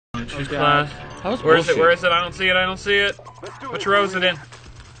Choose class. Where is it? Where is it? I don't see it. I don't see it. Which row is it in?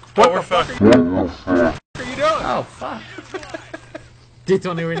 What we're fucked. What are you doing? Oh, fuck. Dude,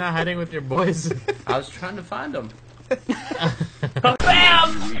 Tony, we're not hiding with your boys. I was trying to find them. Bam!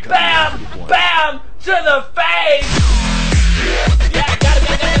 Bam! Bam! To the face! Yeah, got it!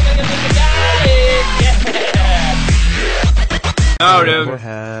 Yeah! Oh, dude. What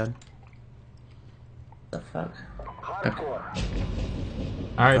the fuck?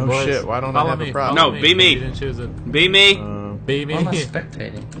 Alright, Oh boys. shit, why don't I Follow have me, a problem? follow No, me. be me. You didn't choose it. Be me. Be me. Why am I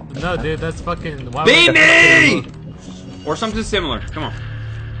spectating? No, dude, that's fucking... Why Be would me! that Or something similar. Come on.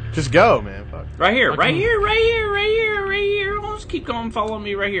 Just go, man. Fuck. Right here, right Okay. here, right here, right here, right here. Oh, just keep going, follow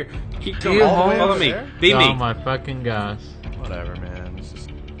me right here. Keep going, All the way follow over me. there? Be Oh me. my fucking gosh. Whatever, man. This is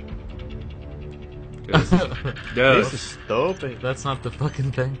Dude. this is stupid. That's not the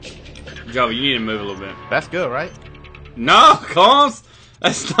fucking thing. Joe, you need to move a little bit. That's good, right? No, Combs.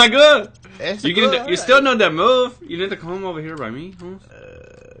 That's not good. That's You good, can. You still know that move. You need to come over here by me, Combs.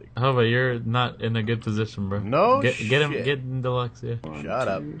 Oh, but you're not in a good position, bro. No Get him, shit. get in deluxe, yeah. Shut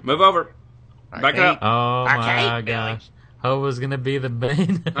up. Move over. Back can't. up. Oh my can't, gosh. Ho was gonna be the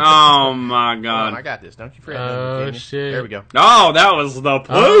bane. Oh my Come on, God. I got this. Don't you fret. Oh, can you? shit. There we go. Oh, that was the push.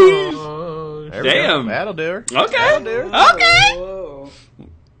 Oh, There we go. Damn. That'll do her. Okay. That'll do her. Okay.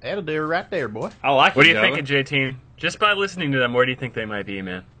 That'll do her right there, boy. I like What it, are you Joe. thinking, JT? Just by listening to them, where do you think they might be,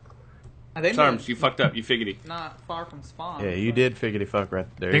 man? I think Sarms, you fucked up. You figgity. not far from spawn. Yeah, you did figgity fuck right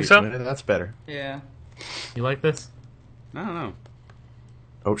there. Think so? That's better. Yeah. You like this? I don't know.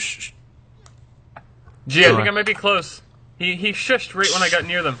 Oh, shh. Gee, I think I might be close. He shushed right when I got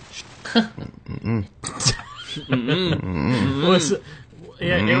near them. Was,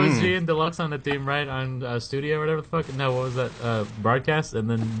 yeah, it was G and Deluxe on the team, right? On studio or whatever the fuck. No, what was that? Broadcast? And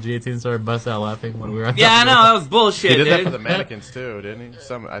then G18 started busting out laughing when we were on Yeah, I top know. That was bullshit, He did that dude. for the mannequins too, didn't he?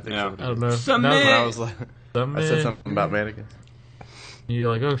 I think Yeah. so. I don't know. Some No, man- When I was like, some I said man- something about mannequins.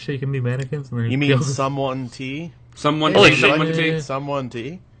 You're like, oh shit, you can be mannequins? And then You mean kill- someone T? Someone Holy take shit. someone to Yeah. be. Someone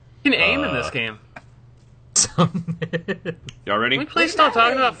T? You can aim in this game. some man. Y'all ready? Can we please stop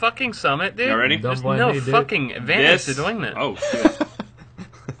talking about fucking Summit, dude? Y'all ready? Don't There's blame no me, dude. fucking advantage to doing that. Oh, shit.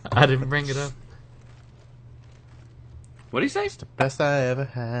 I didn't bring it up. What'd he say? Best I ever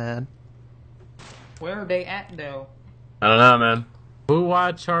had. Where are they at though? I don't know, man.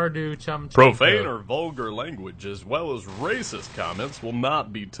 Boo-wah, char-do, chum Profane or vulgar language, as well as racist comments, will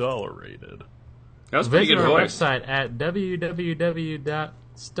not be tolerated. That was a pretty Visit good our voice. website at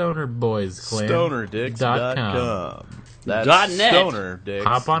www.stonerboysclan.com. Stonerdicks.com. That's Dot net. Stonerdicks.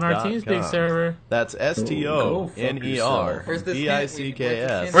 Hop on our TeamSpeak server. That's STONER Where's this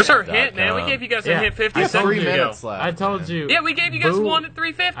DICKS. Where's our hint, man? We gave you guys a Yeah. hint 50 I have seconds 3 ago. minutes left. I told man. you. Yeah, we gave you guys Boo- one at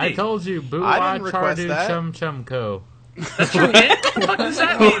 350. I told you, I Boo-wah, didn't request char-do, that. chum chum co. That's your hint? What the fuck does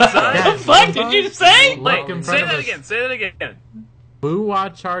that mean, son? Guys, Fuck did you say? look in Wait, front say of that us. again. Say that again. Boo-wah,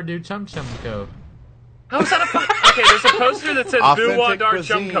 char-do, chum chum co. How is that a okay, there's a poster that says Authentic Boo Wah Dar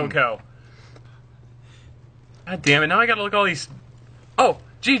cuisine. Chum Coco. God damn it, now I gotta look all these. Oh,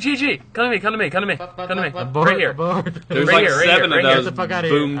 G. Come to me. Come to me. Abort, Right here. abort. There's Right like here, right 7 here, right of here. those. Get the fuck outta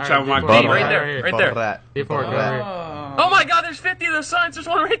here. Boom, All chow right, my before- Hey, bum. right there, right there. Before, go here. Oh my god, there's 50 of those signs. There's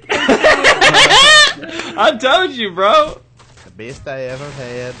one right there. I told you, bro. The best I ever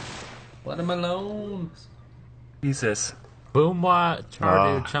had. Let him alone. Jesus. Boom-wah,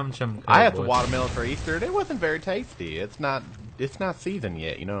 char-do, chum chum co. I had the boys. watermelon for Easter, and it wasn't very tasty. It's not seasoned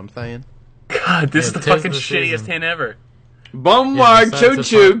yet. You know what I'm saying? God, this is the tis fucking the shittiest season. hint ever. Bombar, besides choo the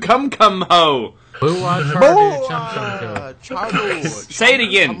choo, fun- come ho. Boo-wah, char-do, chum chum co. Say it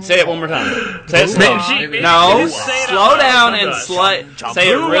again. Say it one more time. Say it slow. Maybe- maybe No, just say it slow out down loud and sometimes. say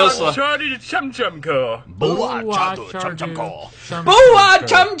it real slow. Charlie to Chum Chum Co. Boo-wah, char-do, chum Boo-wah, co.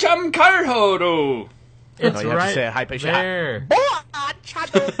 chum chum carhodo. It's No, you have to right say it high pitch. there. There's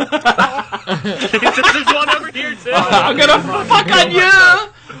one over here too. I'm gonna fuck on you.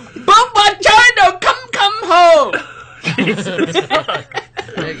 Boo-wah, chardo, come ho.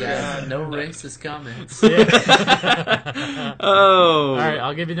 Hey guys, no racist comments. Oh. Alright,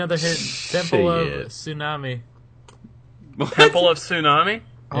 I'll give you another hint. Temple of Shit. Tsunami. Temple of Tsunami.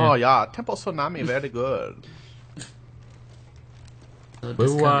 Oh yeah, Temple Tsunami, very good.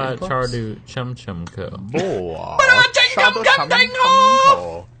 Boo-wah, char-do, chum chum co. Boa.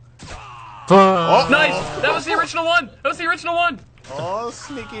 Fuck! Nice. That was the original one. Oh,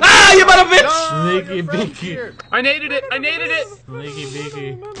 sneaky. Ah, you mother bitch. Sneaky beaky. I nated it. Sneaky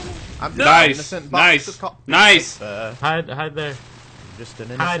beaky. I'm just Nice, innocent box of nice. Hide there. Just an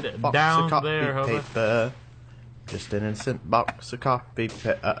Hide innocent box down of copy there, Homer. paper. Just an innocent box of copy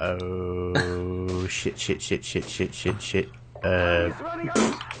paper. Uh-oh. Shit.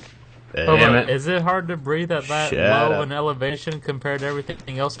 Oh, Damn but it. is it hard to breathe at that Shut low up. in elevation compared to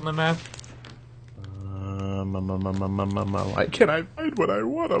everything else on the map? Why can't I find what I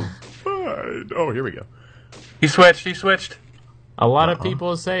want to find? Oh, here we go. He switched. A lot of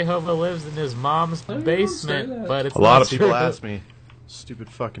people say Hova lives in his mom's don't say basement, that. but it's A lot not of people true. ask me stupid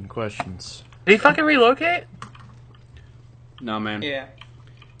fucking questions. Did he fucking relocate? No, man. Yeah.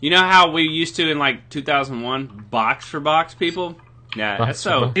 You know how we used to in like 2001 box for box people? Yeah, Box that's for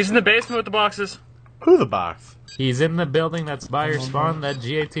so. box. He's in the basement with the boxes. Who the box? He's in the building that's by your spawn that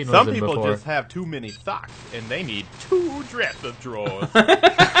G18 was Some in people before. just have too many socks, and they need 2 dress of drawers.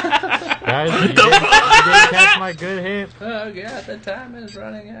 Guys, you didn't catch my good hint. Oh god, the time is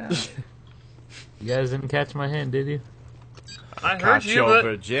running out. You guys didn't catch my hint, did you? I heard Caught you, your but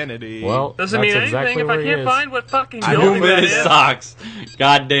virginity. Well, doesn't that's mean anything exactly if I where he can't is. find what fucking Too building that many is. socks.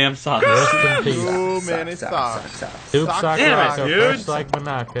 Goddamn socks. Rest in peace. too many socks. Soup Sock sock Damn it, rock, so dude. fresh like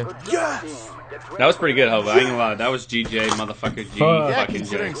Manaka. That was pretty good, Hova. I ain't gonna lie. That was GJ, motherfucker. G Fuck. Yeah, fucking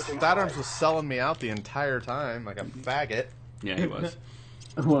considering J. Stadarms was selling me out the entire time like a faggot. Yeah, he was.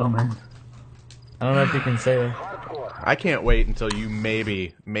 Well, man. I don't know if you can say that. I can't wait until you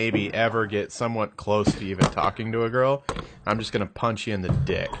maybe ever get somewhat close to even talking to a girl. I'm just gonna punch you in the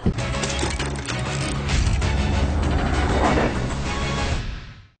dick.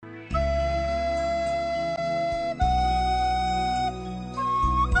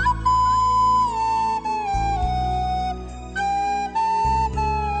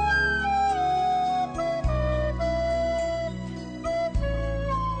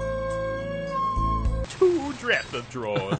 Two dress of drawers.